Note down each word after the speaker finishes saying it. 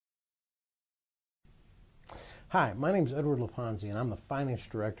Hi, my name is Edward Laponzi, and I'm the Finance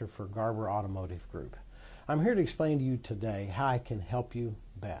Director for Garber Automotive Group. I'm here to explain to you today how I can help you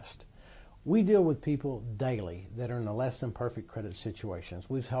best. We deal with people daily that are in a less than perfect credit situations.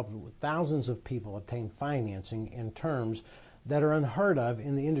 We've helped thousands of people obtain financing in terms that are unheard of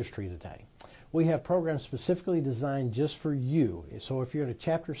in the industry today. We have programs specifically designed just for you. So if you're in a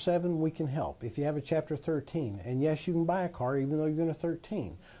Chapter 7, we can help. If you have a Chapter 13, and yes, you can buy a car even though you're in a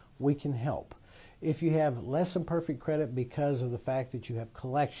 13, we can help. If you have less than perfect credit because of the fact that you have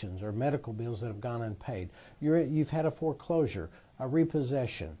collections or medical bills that have gone unpaid, you've had a foreclosure, a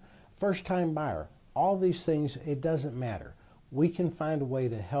repossession, first-time buyer, all these things, it doesn't matter. We can find a way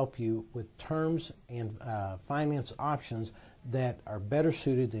to help you with terms and finance options that are better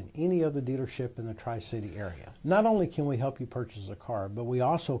suited than any other dealership in the Tri-City area. Not only can we help you purchase a car, but we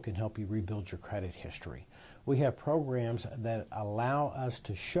also can help you rebuild your credit history. We have programs that allow us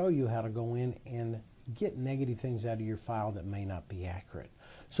to show you how to go in and get negative things out of your file that may not be accurate.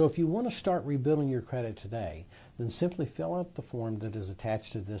 So if you want to start rebuilding your credit today, then simply fill out the form that is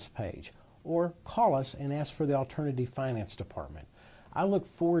attached to this page, or call us and ask for the Alternative Finance Department. I look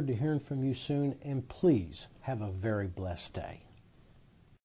forward to hearing from you soon, and please have a very blessed day.